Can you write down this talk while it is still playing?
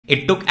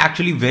It took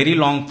actually very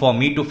long for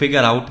me to figure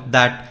out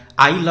that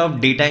I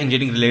love data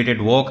engineering related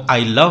work, I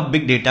love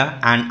big data,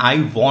 and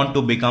I want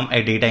to become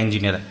a data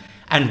engineer.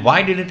 And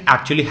why did it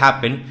actually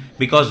happen?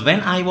 Because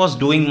when I was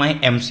doing my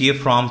MCA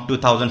from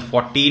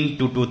 2014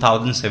 to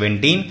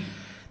 2017,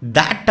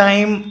 that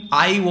time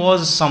I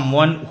was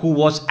someone who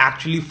was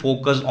actually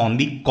focused on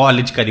the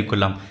college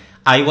curriculum.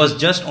 I was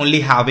just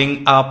only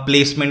having a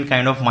placement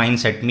kind of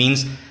mindset,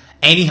 means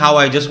anyhow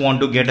I just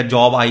want to get a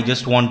job, I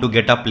just want to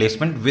get a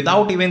placement,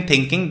 without even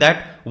thinking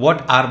that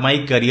what are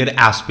my career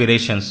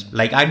aspirations.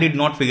 Like, I did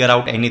not figure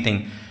out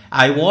anything.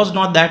 I was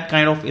not that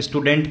kind of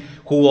student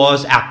who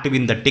was active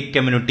in the tech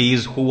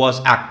communities, who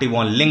was active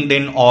on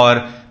LinkedIn,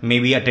 or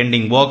maybe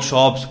attending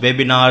workshops,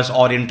 webinars,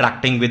 or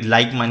interacting with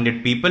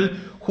like-minded people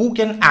who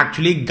can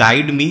actually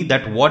guide me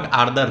that what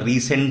are the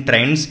recent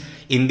trends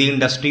in the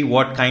industry,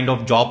 what kind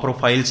of job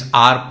profiles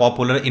are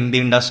popular in the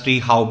industry,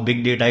 how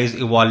big data is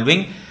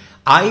evolving.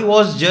 I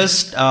was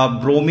just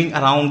roaming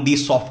around the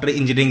software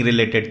engineering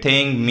related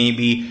thing,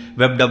 maybe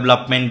web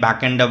development,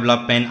 backend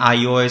development,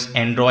 iOS,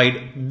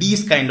 Android,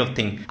 these kind of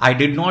things. I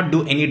did not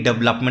do any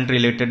development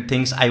related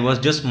things. I was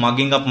just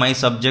mugging up my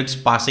subjects,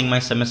 passing my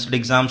semester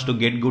exams to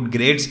get good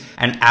grades.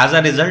 And as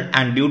a result,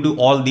 and due to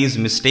all these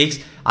mistakes,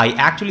 I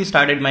actually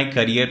started my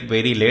career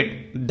very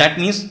late. That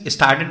means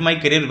started my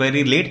career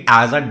very late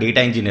as a data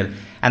engineer.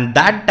 And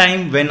that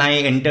time when I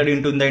entered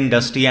into the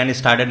industry and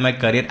started my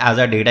career as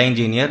a data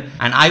engineer,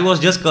 and I was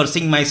just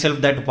cursing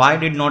myself that why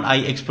did not I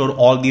explore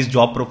all these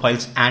job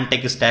profiles and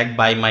tech stack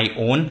by my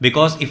own?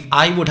 Because if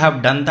I would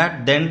have done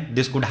that, then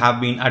this could have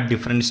been a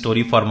different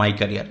story for my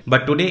career.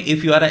 But today,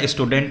 if you are a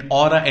student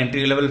or an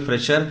entry-level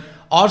fresher,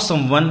 or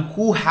someone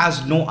who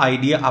has no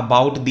idea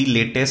about the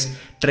latest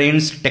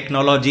trends,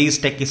 technologies,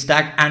 tech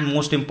stack, and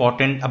most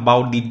important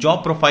about the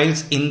job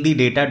profiles in the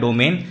data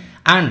domain,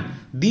 and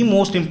the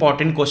most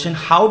important question,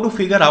 how to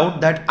figure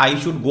out that I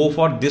should go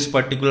for this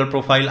particular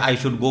profile, I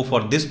should go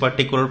for this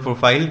particular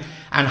profile,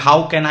 and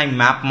how can I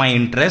map my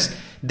interest,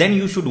 then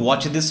you should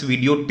watch this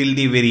video till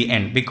the very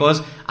end,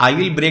 because I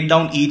will break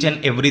down each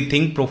and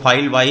everything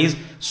profile wise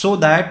so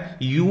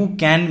that you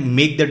can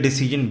make the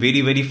decision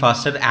very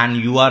faster and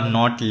you are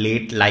not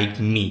late like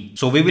me.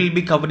 So we will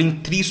be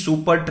covering 3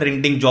 super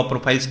trending job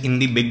profiles in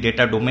the big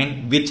data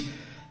domain, which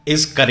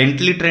is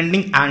currently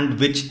trending and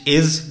which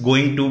is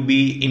going to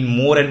be in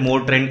more and more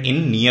trend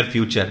in near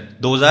future.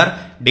 Those are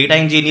data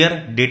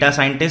engineer, data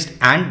scientist,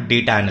 and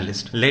data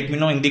analyst. Let me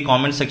know in the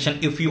comment section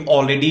if you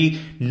already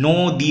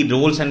know the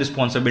roles and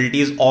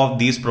responsibilities of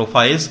these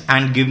profiles,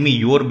 and give me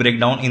your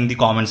breakdown in the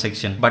comment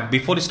section. But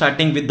before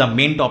starting with the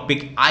main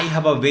topic, I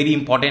have a very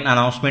important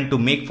announcement to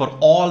make for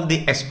all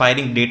the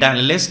aspiring data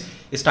analysts,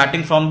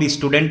 starting from the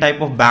student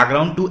type of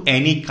background to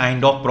any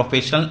kind of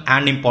professional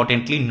and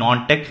importantly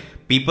non-tech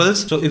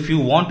peoples. So if you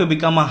want to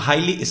become a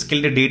highly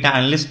skilled data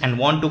analyst and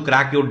want to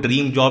crack your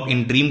dream job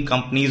in dream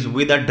companies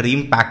with a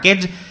dream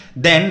package,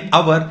 then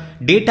our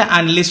Data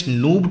Analyst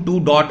Noob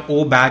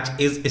 2.0 batch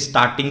is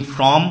starting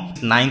from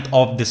 9th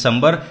of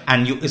December,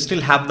 and you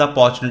still have the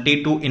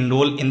opportunity to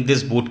enroll in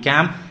this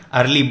bootcamp.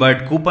 Early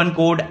bird coupon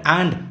code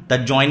and the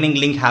joining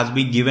link has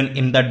been given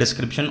in the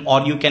description,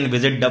 or you can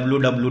visit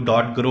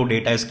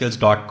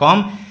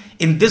www.growdataskills.com.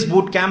 In this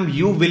bootcamp,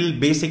 you will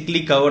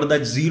basically cover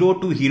the zero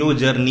to hero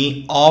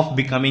journey of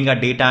becoming a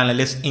data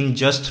analyst in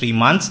just 3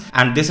 months.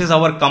 And this is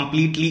our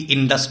completely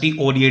industry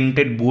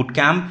oriented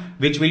bootcamp,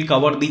 which will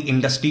cover the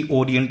industry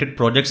oriented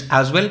projects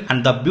as well.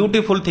 And the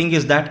beautiful thing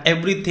is that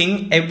every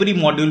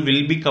module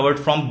will be covered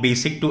from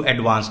basic to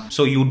advanced.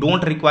 So you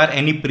don't require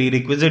any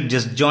prerequisite.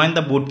 Just join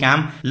the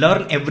bootcamp,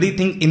 learn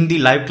everything in the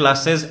live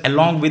classes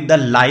along with the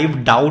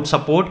live doubt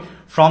support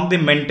from the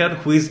mentor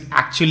who is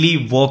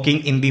actually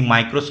working in the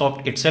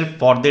Microsoft itself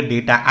for the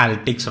data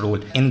analytics role.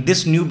 In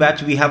this new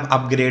batch, we have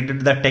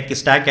upgraded the tech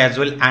stack as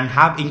well and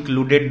have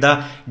included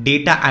the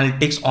data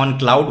analytics on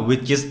cloud,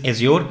 which is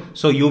Azure.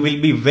 So you will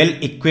be well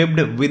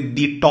equipped with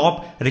the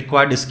top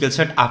required skill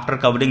set after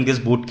covering this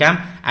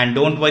bootcamp. And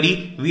don't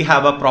worry, we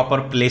have a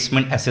proper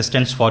placement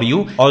assistance for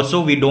you.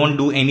 Also, we don't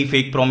do any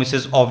fake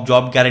promises of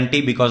job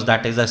guarantee because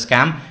that is a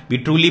scam. We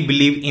truly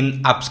believe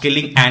in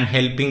upskilling and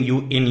helping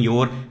you in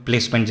your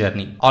placement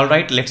journey.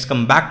 Alright, let's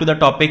come back to the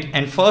topic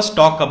and first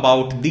talk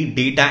about the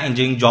data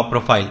engineering job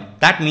profile.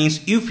 That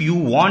means if you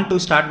want to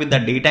start with the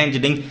data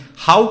engineering,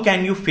 how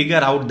can you figure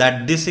out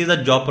that this is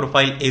a job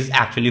profile is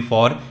actually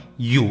for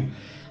you?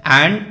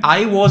 And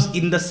I was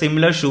in the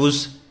similar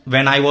shoes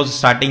when I was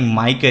starting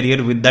my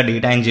career with the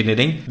data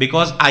engineering,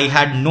 because I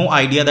had no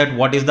idea that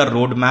what is the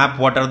roadmap,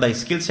 what are the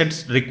skill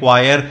sets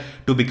required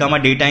to become a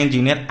data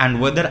engineer,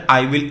 and whether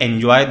I will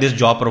enjoy this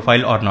job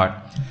profile or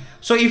not.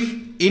 So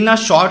if in a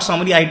short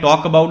summary, I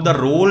talk about the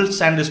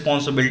roles and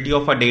responsibility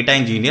of a data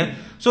engineer.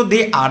 So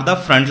they are the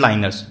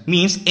frontliners,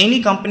 means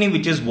any company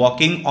which is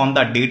working on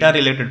the data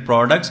related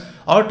products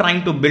or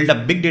trying to build a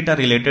big data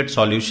related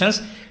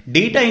solutions,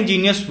 data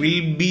engineers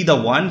will be the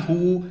one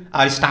who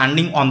are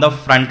standing on the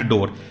front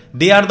door.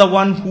 They are the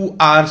one who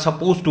are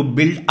supposed to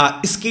build a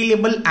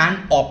scalable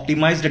and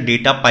optimized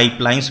data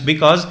pipelines,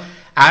 because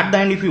at the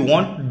end, if you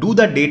want to do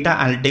the data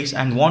analytics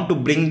and want to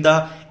bring the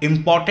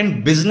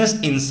important business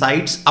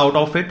insights out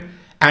of it,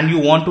 and you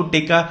want to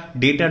take a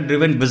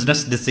data-driven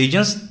business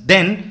decisions,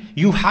 then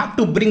you have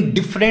to bring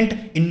different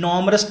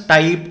enormous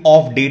type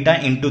of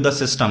data into the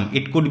system.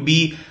 It could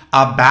be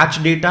a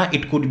batch data,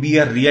 it could be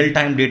a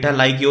real-time data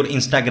like your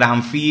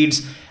Instagram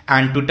feeds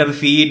and Twitter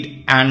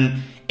feed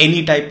and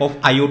any type of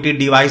IoT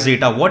device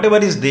data, whatever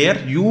is there,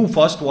 you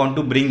first want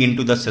to bring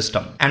into the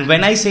system. And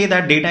when I say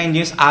that data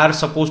engineers are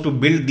supposed to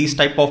build this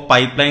type of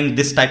pipeline,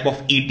 this type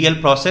of ETL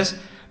process,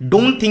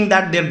 don't think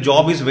that their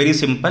job is very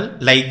simple,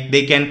 like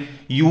they can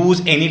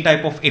use any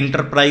type of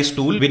enterprise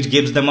tool which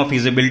gives them a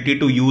feasibility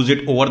to use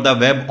it over the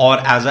web or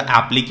as an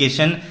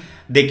application.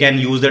 They can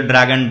use the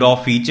drag and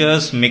drop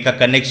features, make a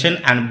connection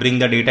and bring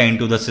the data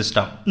into the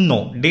system.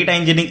 No, data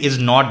engineering is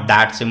not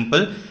that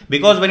simple,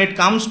 because when it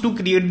comes to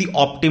create the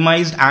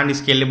optimized and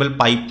scalable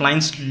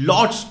pipelines,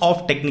 lots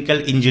of technical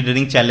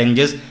engineering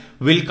challenges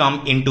will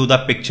come into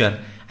the picture.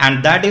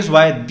 And that is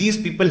why these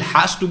people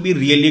has to be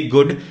really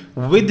good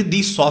with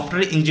the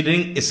software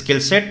engineering skill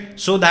set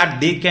so that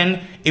they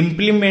can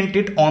implement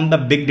it on the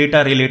big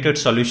data related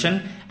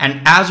solution,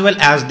 and as well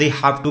as they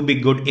have to be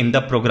good in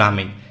the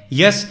programming.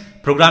 Yes,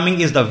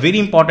 programming is the very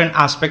important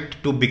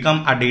aspect to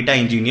become a data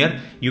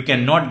engineer. You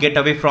cannot get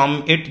away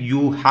from it.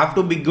 You have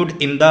to be good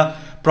in the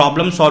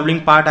problem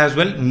solving part as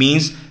well,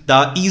 means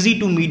the easy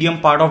to medium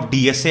part of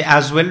DSA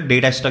as well,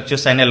 data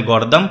structures and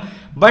algorithm,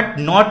 but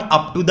not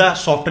up to the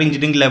software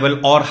engineering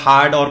level or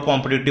hard or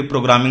competitive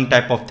programming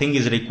type of thing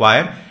is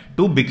required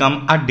to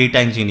become a data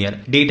engineer.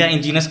 Data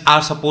engineers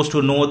are supposed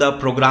to know the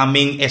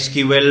programming,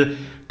 SQL,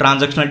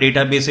 transactional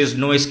databases,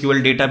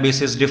 NoSQL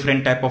databases,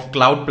 different type of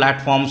cloud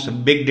platforms,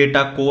 big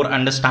data core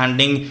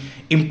understanding,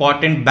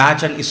 important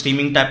batch and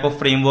streaming type of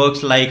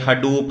frameworks like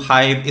Hadoop,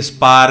 Hive,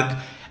 Spark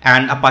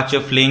and Apache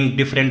Flink,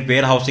 different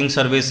warehousing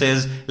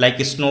services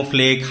like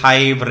Snowflake,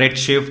 Hive,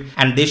 Redshift,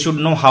 and they should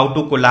know how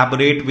to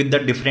collaborate with the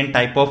different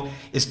type of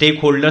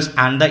stakeholders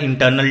and the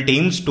internal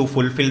teams to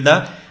fulfill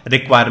the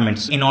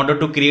requirements. In order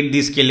to create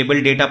these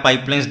scalable data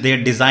pipelines,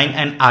 their design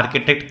and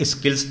architect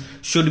skills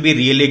should be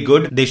really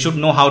good. They should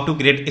know how to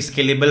create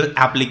scalable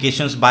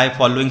applications by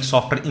following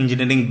software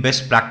engineering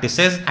best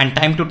practices, and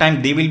time to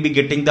time they will be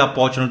getting the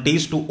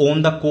opportunities to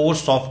own the core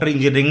software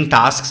engineering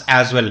tasks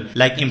as well,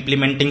 like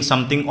implementing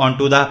something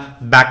onto the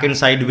backend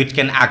side which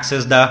can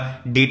access the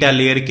data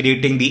layer,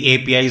 creating the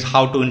APIs,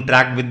 how to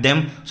interact with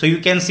them. So you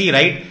can see,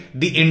 right,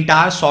 the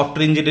entire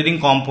software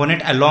engineering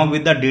component along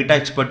with the data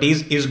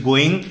expertise is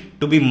going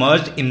to be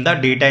merged in the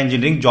data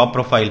engineering job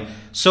profile.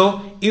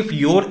 So if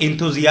you're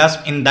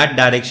enthusiastic in that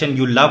direction,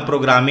 you love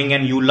programming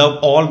and you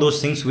love all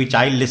those things which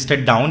I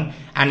listed down,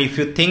 and if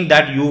you think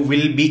that you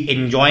will be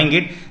enjoying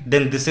it,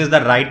 then this is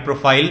the right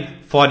profile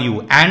for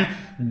you. And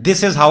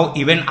this is how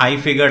even I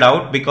figured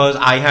out, because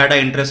I had an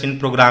interest in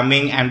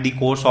programming and the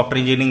core software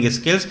engineering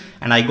skills,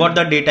 and I got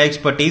the data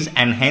expertise,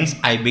 and hence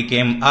I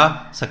became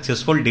a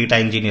successful data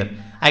engineer.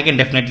 I can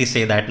definitely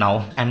say that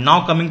now. And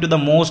now coming to the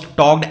most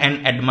talked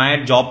and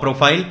admired job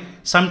profile,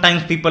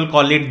 sometimes people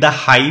call it the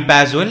hype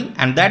as well,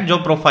 and that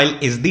job profile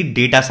is the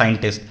data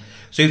scientist.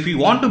 So if you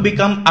want to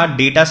become a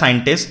data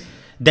scientist,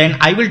 then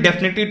I will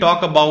definitely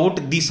talk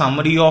about the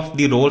summary of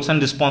the roles and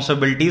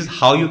responsibilities,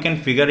 how you can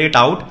figure it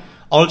out.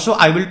 Also,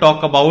 I will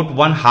talk about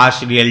one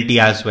harsh reality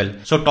as well.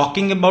 So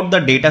talking about the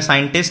data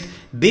scientist,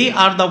 they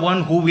are the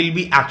one who will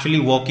be actually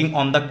working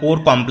on the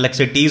core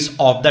complexities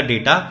of the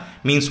data.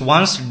 Means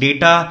once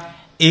data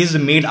is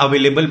made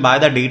available by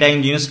the data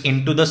engineers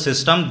into the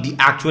system, the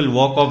actual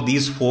work of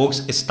these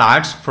folks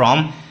starts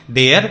from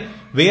there,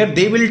 where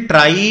they will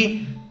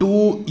try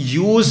to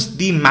use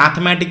the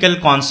mathematical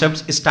concepts,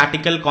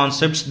 statistical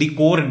concepts, the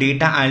core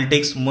data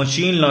analytics,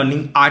 machine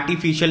learning,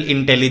 artificial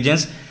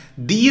intelligence,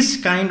 these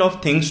kind of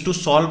things to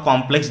solve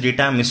complex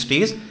data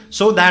mysteries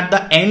so that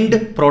the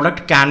end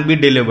product can be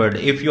delivered.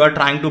 If you are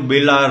trying to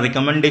build a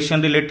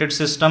recommendation related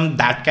system,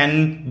 that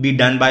can be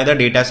done by the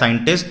data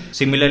scientist.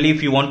 Similarly,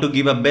 if you want to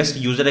give a best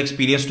user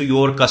experience to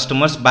your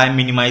customers by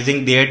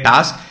minimizing their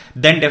tasks,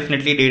 then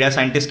definitely data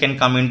scientists can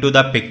come into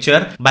the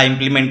picture by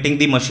implementing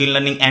the machine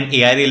learning and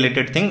AI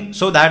related thing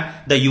so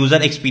that the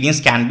user experience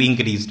can be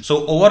increased.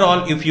 So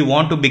overall, if you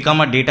want to become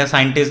a data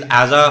scientist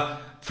as a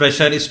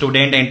fresher,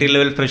 student, entry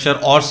level fresher,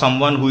 or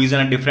someone who is in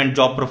a different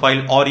job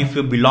profile, or if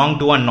you belong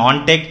to a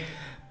non-tech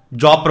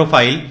job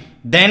profile,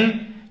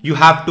 then you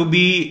have to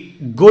be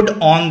good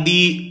on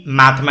the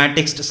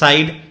mathematics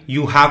side,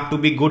 you have to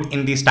be good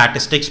in the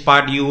statistics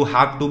part, you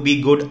have to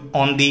be good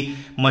on the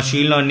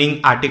machine learning,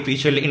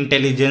 artificial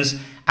intelligence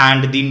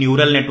and the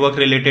neural network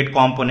related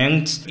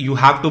components. You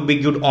have to be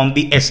good on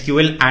the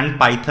SQL and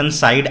Python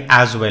side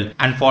as well.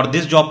 And for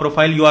this job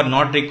profile, you are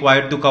not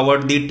required to cover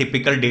the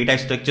typical data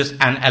structures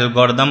and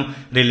algorithm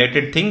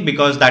related thing,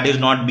 because that is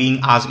not being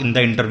asked in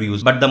the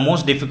interviews. But the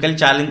most difficult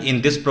challenge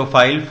in this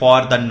profile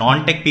for the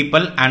non-tech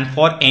people and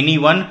for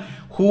anyone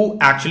who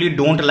actually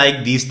don't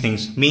like these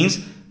things,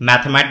 means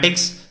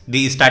mathematics,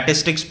 the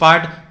statistics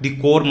part, the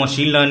core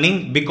machine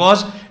learning,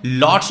 because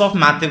lots of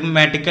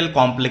mathematical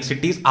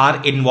complexities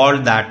are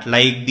involved, that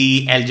like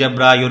the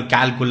algebra, your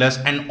calculus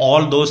and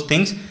all those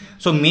things.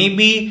 So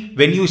maybe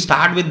when you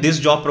start with this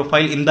job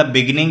profile in the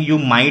beginning, you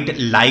might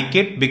like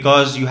it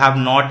because you have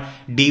not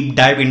deep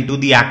dive into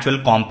the actual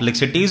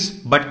complexities.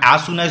 But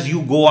as soon as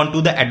you go on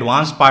to the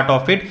advanced part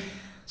of it,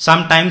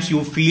 sometimes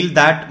you feel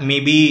that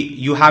maybe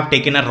you have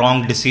taken a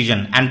wrong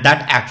decision, and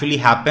that actually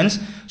happens.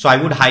 So I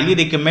would highly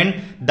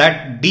recommend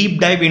that deep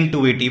dive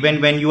into it,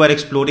 even when you are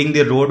exploring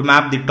the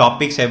roadmap, the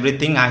topics,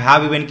 everything. I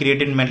have even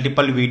created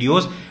multiple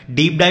videos.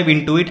 Deep dive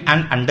into it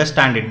and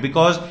understand it,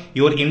 because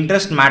your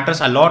interest matters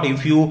a lot.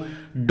 If you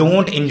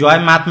don't enjoy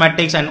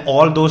mathematics and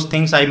all those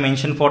things I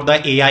mentioned for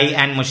the AI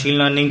and machine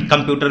learning,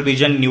 computer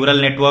vision,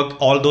 neural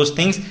network, all those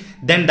things,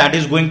 then that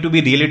is going to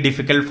be really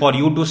difficult for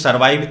you to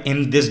survive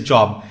in this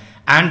job.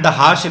 And the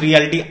harsh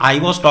reality I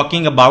was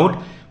talking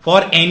about,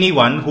 for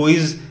anyone who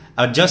is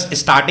just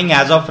starting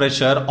as a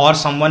fresher or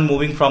someone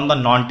moving from the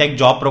non-tech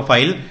job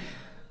profile,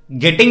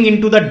 getting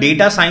into the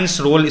data science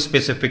role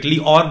specifically,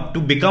 or to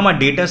become a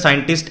data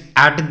scientist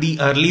at the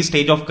early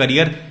stage of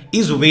career,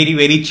 is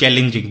very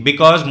challenging,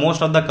 because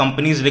most of the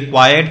companies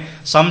required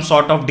some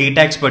sort of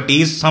data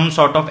expertise, some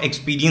sort of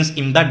experience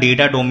in the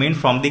data domain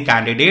from the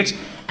candidates,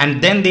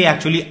 and then they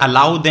actually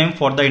allow them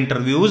for the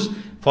interviews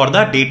for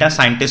the data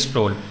scientist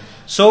role.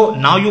 So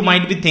now you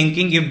might be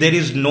thinking, if there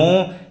is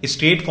no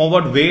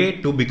straightforward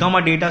way to become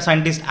a data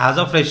scientist as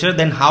a fresher,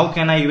 then how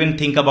can I even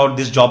think about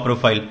this job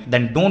profile?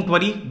 Then don't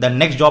worry, the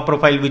next job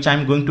profile which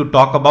I'm going to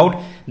talk about,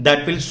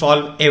 that will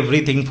solve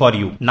everything for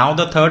you. Now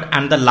the third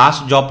and the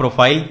last job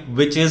profile,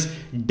 which is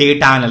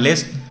data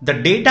analyst. The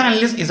data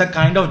analyst is a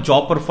kind of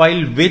job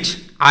profile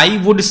which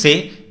I would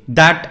say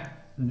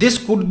that this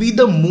could be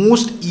the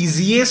most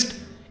easiest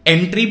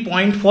entry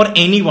point for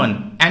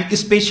anyone, and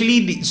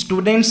especially the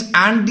students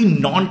and the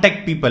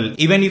non-tech people.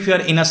 Even if you are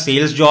in a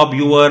sales job,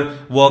 you were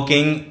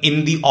working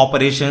in the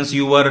operations,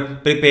 you were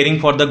preparing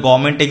for the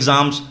government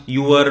exams,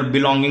 you were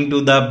belonging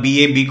to the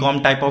BA,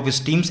 BCom type of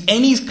streams,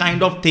 any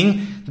kind of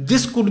thing,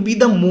 this could be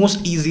the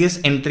most easiest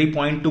entry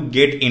point to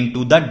get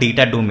into the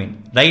data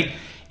domain, right?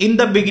 In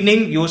the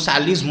beginning, your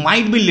salaries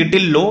might be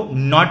little low,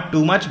 not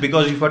too much,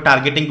 because if you're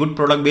targeting good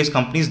product-based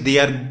companies, they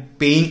are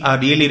paying a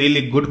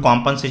really good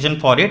compensation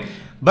for it.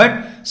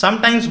 But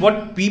sometimes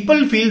what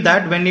people feel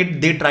that when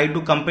they try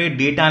to compare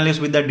data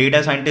analyst with the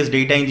data scientist,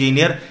 data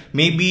engineer,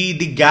 maybe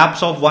the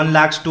gaps of 1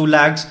 lakh, 2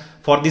 lakhs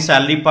for the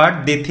salary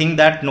part, they think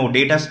that no,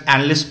 data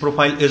analyst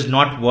profile is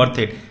not worth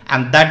it.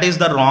 And that is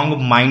the wrong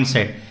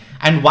mindset.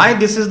 And why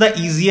this is the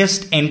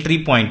easiest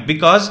entry point?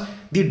 Because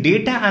the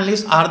data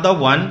analysts are the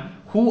one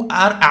who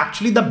are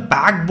actually the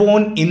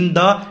backbone in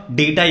the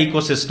data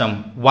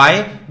ecosystem.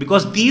 Why?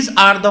 Because these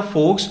are the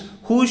folks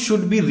who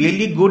should be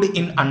really good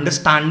in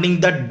understanding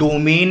the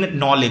domain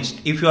knowledge.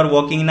 If you are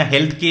working in a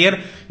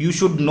healthcare, you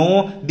should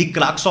know the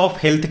crux of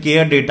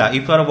healthcare data.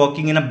 If you are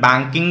working in a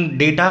banking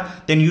data,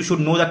 then you should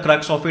know the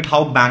crux of it,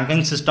 how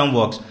banking system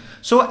works.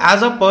 So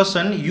as a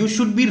person, you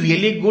should be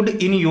really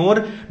good in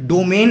your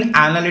domain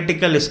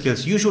analytical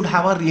skills. You should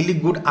have a really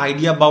good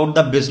idea about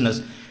the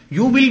business.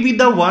 You will be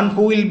the one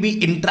who will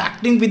be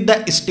interacting with the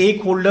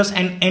stakeholders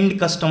and end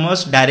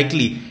customers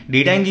directly.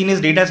 Data engineers,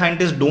 data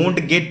scientists don't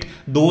get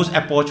those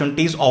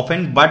opportunities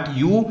often, but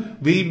you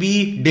will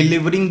be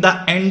delivering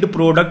the end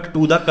product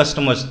to the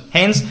customers.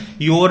 Hence,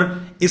 your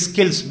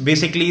skills,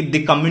 basically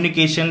the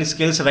communication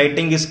skills,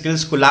 writing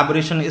skills,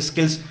 collaboration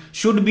skills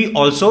should be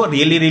also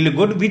really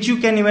good, which you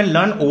can even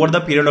learn over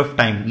the period of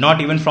time,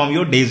 not even from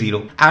your day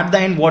zero. At the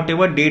end,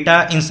 whatever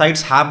data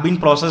insights have been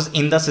processed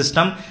in the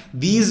system,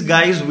 these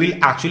guys will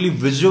actually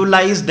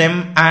visualize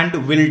them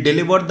and will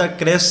deliver the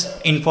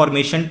crisp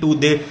information to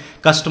the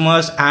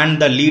customers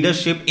and the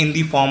leadership in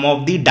the form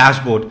of the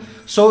dashboard.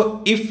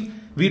 So if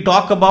we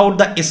talk about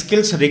the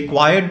skills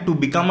required to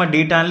become a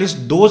data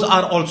analyst, those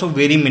are also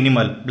very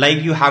minimal.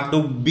 Like you have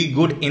to be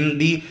good in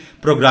the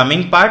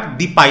programming part,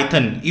 the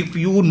Python. If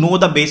you know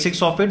the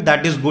basics of it,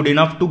 that is good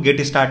enough to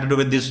get started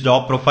with this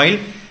job profile.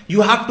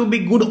 You have to be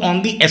good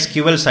on the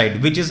SQL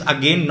side, which is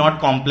again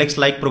not complex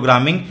like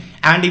programming,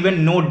 and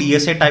even no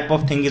DSA type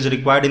of thing is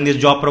required in this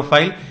job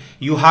profile.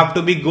 You have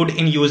to be good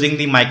in using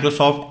the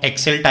Microsoft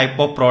Excel type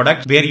of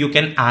product where you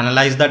can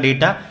analyze the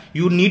data.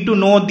 You need to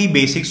know the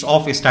basics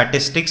of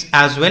statistics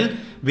as well,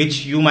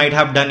 which you might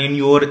have done in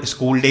your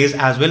school days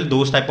as well.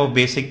 Those type of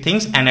basic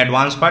things, and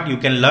advanced part you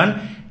can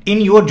learn in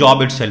your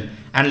job itself.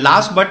 And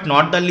last but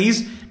not the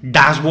least,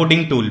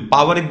 dashboarding tool,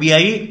 Power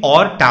BI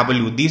or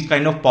Tableau. These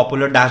kind of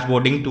popular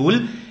dashboarding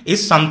tool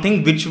is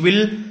something which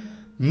will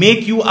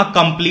make you a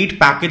complete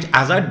package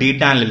as a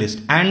data analyst.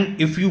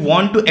 And if you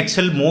want to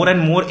excel more and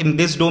more in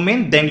this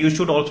domain, then you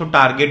should also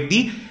target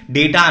the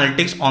data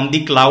analytics on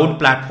the cloud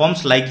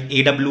platforms like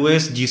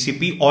AWS,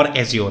 GCP or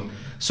Azure.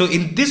 So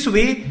in this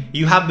way,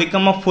 you have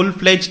become a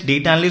full-fledged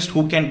data analyst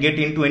who can get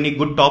into any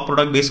good top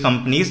product based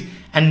companies.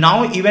 And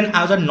now even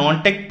as a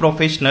non-tech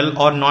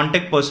professional or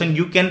non-tech person,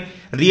 you can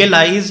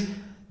realize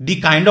the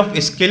kind of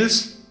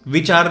skills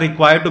which are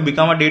required to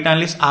become a data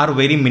analyst are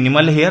very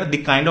minimal here. The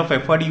kind of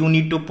effort you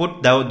need to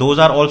put, those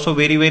are also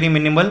very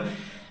minimal.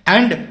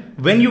 And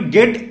when you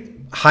get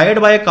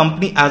hired by a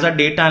company as a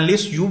data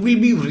analyst, you will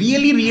be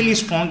really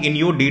strong in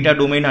your data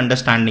domain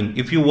understanding.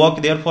 If you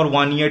work there for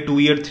 1 year, 2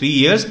 years, 3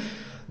 years,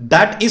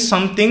 that is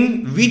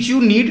something which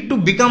you need to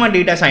become a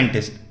data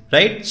scientist,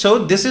 right? So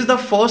this is the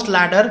first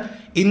ladder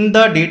in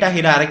the data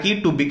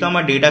hierarchy to become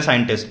a data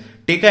scientist.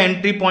 Take an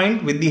entry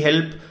point with the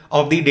help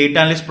of the data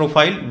analyst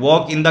profile,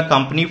 work in the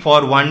company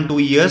for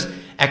 1-2 years,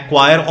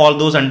 acquire all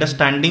those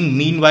understanding.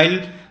 Meanwhile,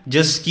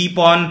 just keep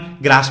on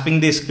grasping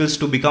the skills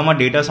to become a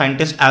data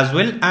scientist as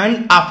well.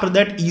 And after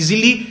that,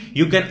 easily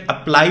you can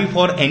apply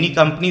for any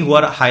company who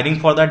are hiring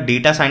for the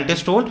data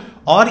scientist role,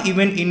 or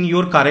even in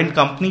your current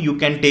company, you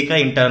can take an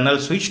internal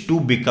switch to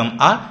become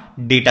a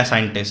data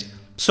scientist.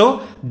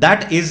 So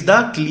that is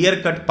the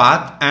clear-cut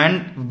path.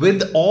 And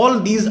with all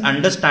these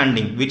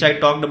understanding, which I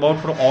talked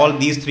about for all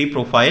these 3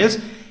 profiles,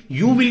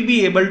 you will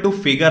be able to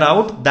figure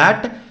out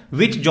that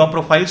which job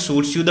profile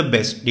suits you the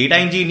best: data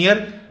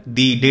engineer,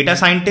 the data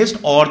scientist,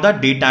 or the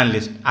data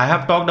analyst. I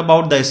have talked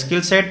about the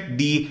skill set,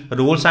 the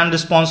roles and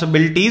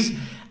responsibilities,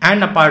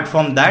 and apart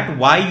from that,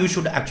 why you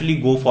should actually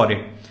go for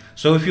it.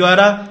 So if you are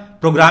a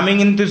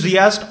programming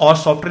enthusiast or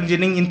software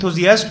engineering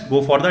enthusiast,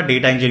 go for the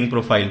data engineering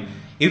profile.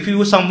 If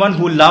you are someone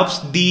who loves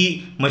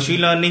the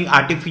machine learning,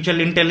 artificial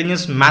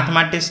intelligence,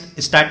 mathematics,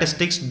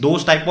 statistics,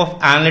 those type of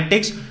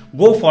analytics,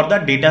 go for the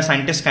data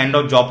scientist kind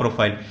of job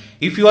profile.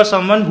 If you are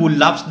someone who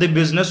loves the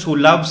business, who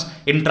loves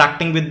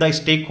interacting with the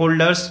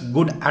stakeholders,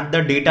 good at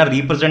the data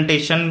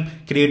representation,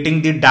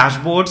 creating the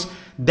dashboards,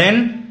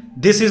 then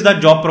this is the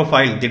job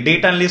profile. The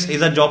data analyst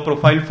is a job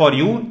profile for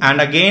you.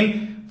 And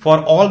again, for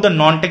all the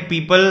non-tech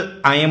people,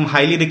 I am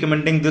highly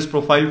recommending this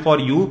profile for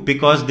you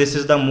because this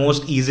is the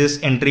most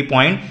easiest entry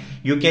point.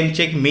 You can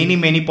check many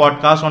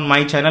podcasts on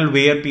my channel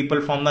where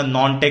people from the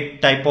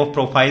non-tech type of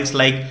profiles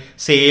like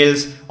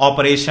sales,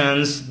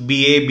 operations,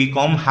 BA,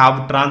 BCom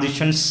have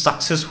transitioned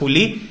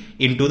successfully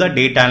into the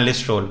data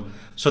analyst role.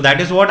 So that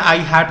is what I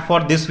had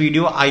for this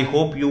video. I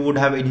hope you would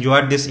have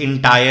enjoyed this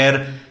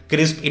entire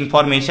crisp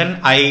information.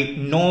 I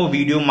know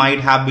video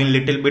might have been a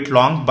little bit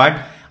long, but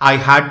I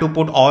had to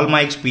put all my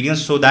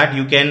experience so that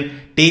you can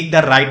take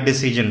the right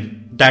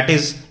decision. That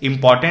is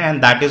important,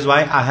 and that is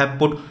why I have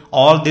put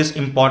all this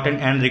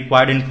important and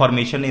required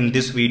information in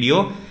this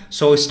video.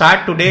 So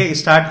start today,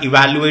 start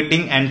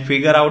evaluating and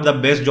figure out the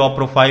best job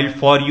profile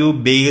for you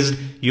based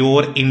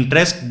your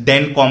interest,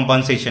 then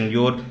compensation.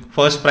 Your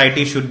first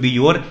priority should be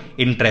your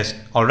interest.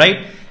 All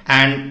right.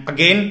 And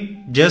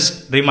again,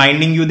 just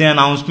reminding you the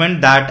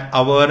announcement that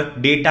our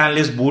data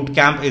analyst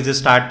bootcamp is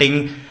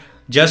starting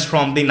just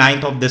from the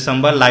 9th of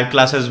December. Live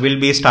classes will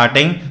be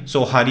starting.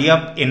 So hurry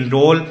up,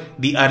 enroll.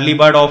 The early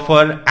bird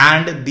offer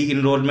and the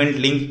enrollment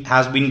link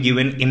has been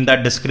given in the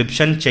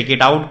description. Check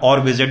it out or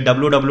visit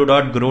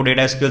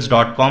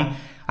www.growdataskills.com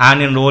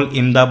and enroll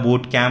in the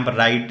bootcamp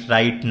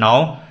right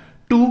now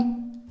to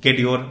get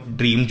your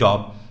dream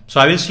job. So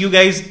I will see you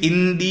guys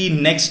in the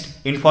next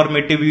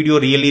informative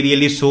video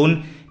really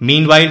soon.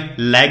 Meanwhile,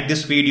 like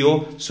this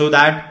video so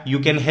that you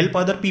can help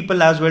other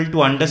people as well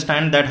to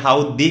understand that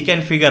how they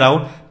can figure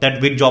out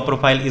that which job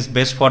profile is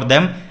best for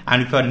them.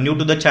 And if you are new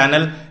to the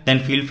channel, then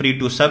feel free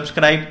to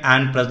subscribe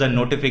and press the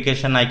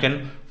notification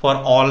icon for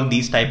all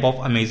these type of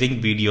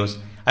amazing videos.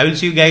 I will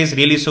see you guys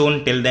really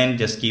soon. Till then,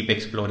 just keep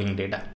exploring data.